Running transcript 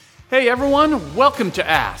Hey everyone, welcome to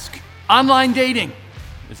Ask. Online dating.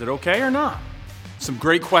 Is it okay or not? Some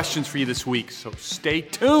great questions for you this week, so stay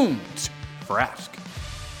tuned for Ask.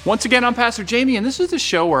 Once again, I'm Pastor Jamie, and this is the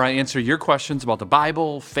show where I answer your questions about the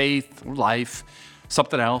Bible, faith, life,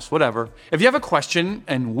 something else, whatever. If you have a question,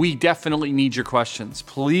 and we definitely need your questions,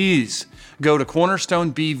 please go to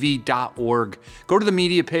cornerstonebv.org. Go to the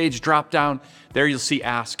media page, drop down. There you'll see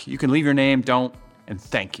Ask. You can leave your name, don't, and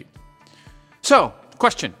thank you. So,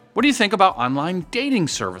 question. What do you think about online dating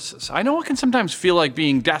services? I know it can sometimes feel like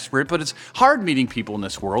being desperate, but it's hard meeting people in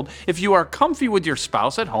this world. If you are comfy with your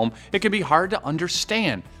spouse at home, it can be hard to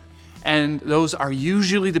understand. And those are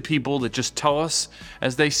usually the people that just tell us,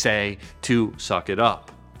 as they say, to suck it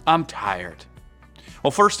up. I'm tired.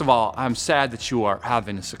 Well, first of all, I'm sad that you are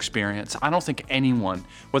having this experience. I don't think anyone,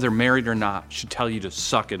 whether married or not, should tell you to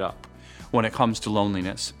suck it up when it comes to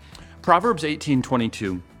loneliness. Proverbs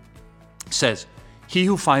 18:22 says, "He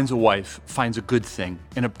who finds a wife finds a good thing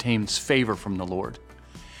and obtains favor from the Lord."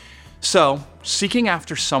 So, seeking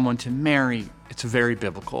after someone to marry, it's very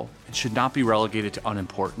biblical. It should not be relegated to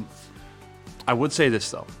unimportant. I would say this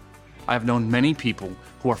though. I have known many people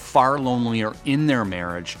who are far lonelier in their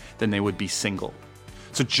marriage than they would be single.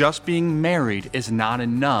 So just being married is not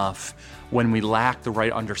enough. When we lack the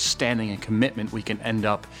right understanding and commitment, we can end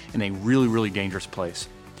up in a really, really dangerous place.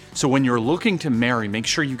 So when you're looking to marry, make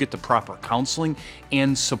sure you get the proper counseling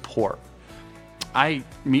and support. I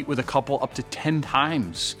meet with a couple up to 10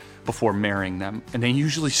 times before marrying them, and they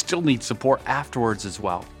usually still need support afterwards as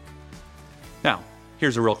well. Now,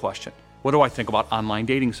 here's a real question. What do I think about online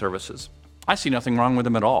dating services? I see nothing wrong with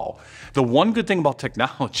them at all. The one good thing about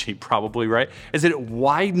technology, probably, right, is that it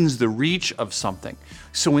widens the reach of something.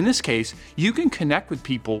 So in this case, you can connect with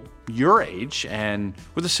people your age and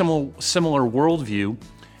with a similar worldview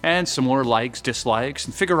and similar likes, dislikes,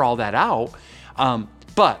 and figure all that out.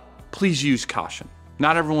 But please use caution.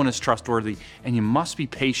 Not everyone is trustworthy, and you must be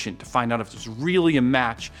patient to find out if there's really a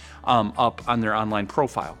match up on their online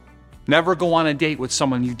profile. Never go on a date with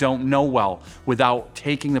someone you don't know well without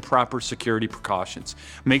taking the proper security precautions.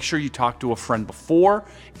 Make sure you talk to a friend before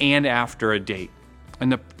and after a date.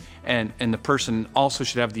 And the person also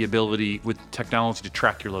should have the ability with technology to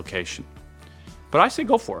track your location. But I say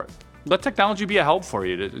go for it. Let technology be a help for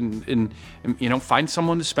you to find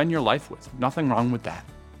someone to spend your life with. Nothing wrong with that.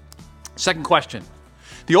 Second question.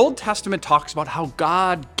 The Old Testament talks about how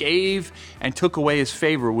God gave and took away his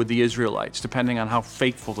favor with the Israelites, depending on how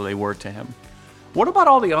faithful they were to him. What about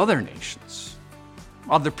all the other nations?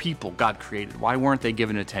 Other people God created? Why weren't they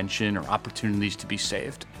given attention or opportunities to be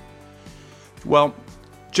saved? Well,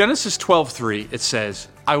 Genesis 12:3, it says,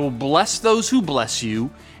 "I will bless those who bless you,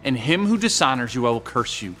 and him who dishonors you I will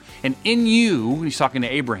curse you. And in you," he's talking to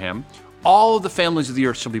Abraham, "all of the families of the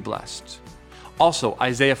earth shall be blessed." Also,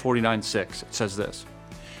 Isaiah 49:6, it says this,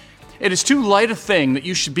 "It is too light a thing that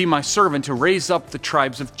you should be my servant to raise up the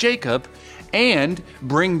tribes of Jacob and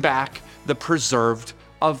bring back the preserved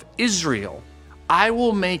of Israel. I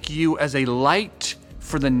will make you as a light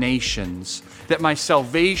for the nations, that my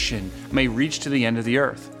salvation may reach to the end of the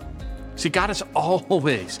earth." See, God has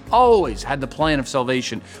always had the plan of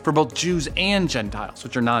salvation for both Jews and Gentiles,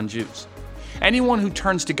 which are non-Jews. Anyone who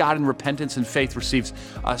turns to God in repentance and faith receives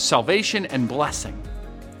salvation and blessing.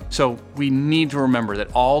 So we need to remember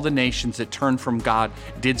that all the nations that turned from God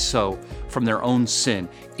did so from their own sin.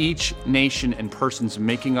 Each nation and persons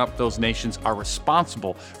making up those nations are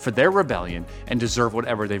responsible for their rebellion and deserve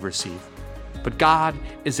whatever they receive. But God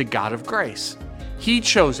is a God of grace. He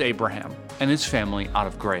chose Abraham and his family out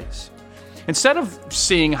of grace. Instead of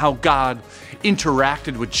seeing how God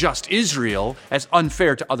interacted with just Israel as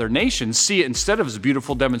unfair to other nations, see it instead of as a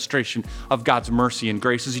beautiful demonstration of God's mercy and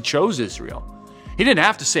grace as he chose Israel. He didn't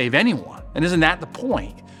have to save anyone, and isn't that the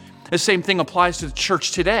point? The same thing applies to the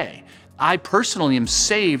church today. I personally am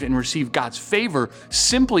saved and receive God's favor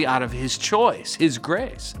simply out of his choice, his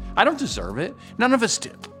grace. I don't deserve it. None of us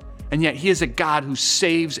do. And yet he is a God who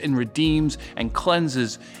saves and redeems and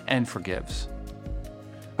cleanses and forgives.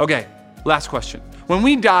 Okay, last question. When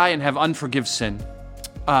we die and have unforgiven sin,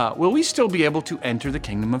 will we still be able to enter the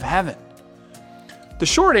kingdom of heaven? The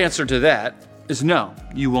short answer to that is no,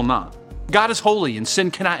 you will not. God is holy and sin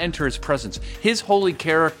cannot enter his presence. His holy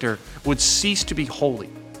character would cease to be holy.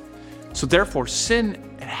 So therefore, sin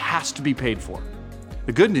has to be paid for.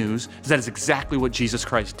 The good news is that it's exactly what Jesus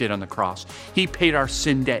Christ did on the cross. He paid our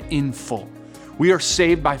sin debt in full. We are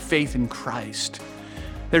saved by faith in Christ.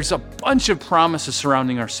 There's a bunch of promises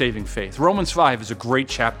surrounding our saving faith. Romans 5 is a great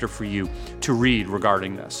chapter for you to read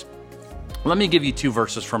regarding this. Let me give you 2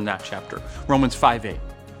 verses from that chapter. Romans 5:8.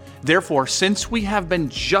 "Therefore, since we have been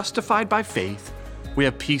justified by faith, we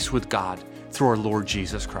have peace with God through our Lord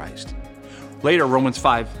Jesus Christ. Later, Romans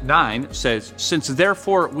 5:9 says, since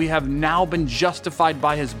therefore we have now been justified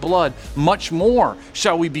by his blood, much more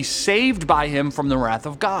shall we be saved by him from the wrath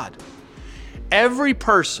of God. Every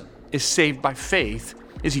person is saved by faith,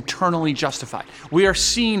 is eternally justified. We are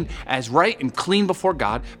seen as right and clean before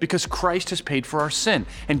God because Christ has paid for our sin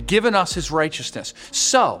and given us his righteousness.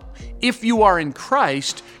 So, if you are in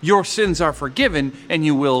Christ, your sins are forgiven and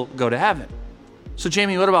you will go to heaven. So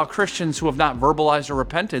Jamie, what about Christians who have not verbalized a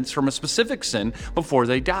repentance from a specific sin before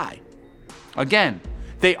they die? Again,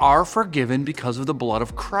 they are forgiven because of the blood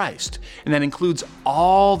of Christ, and that includes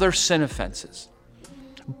all their sin offenses.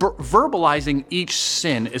 Verbalizing each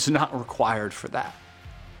sin is not required for that.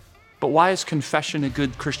 But why is confession a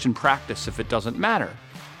good Christian practice if it doesn't matter?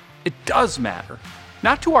 It does matter,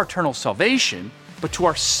 not to our eternal salvation, but to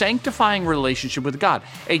our sanctifying relationship with God.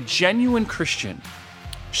 A genuine Christian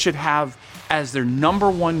should have as their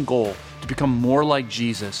number one goal to become more like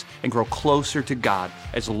Jesus and grow closer to God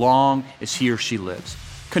as long as he or she lives.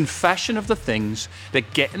 Confession of the things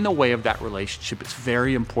that get in the way of that relationship is a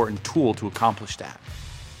very important tool to accomplish that.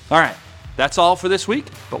 All right, that's all for this week,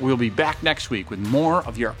 but we'll be back next week with more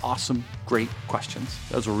of your awesome, great questions.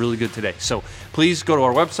 Those were really good today. So please go to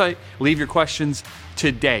our website, leave your questions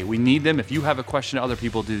today. We need them. If you have a question, other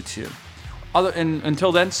people do too. And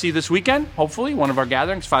until then, see you this weekend, hopefully, one of our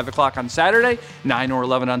gatherings, 5 o'clock on Saturday, 9 or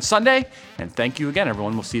 11 on Sunday. And thank you again,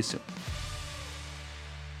 everyone. We'll see you soon.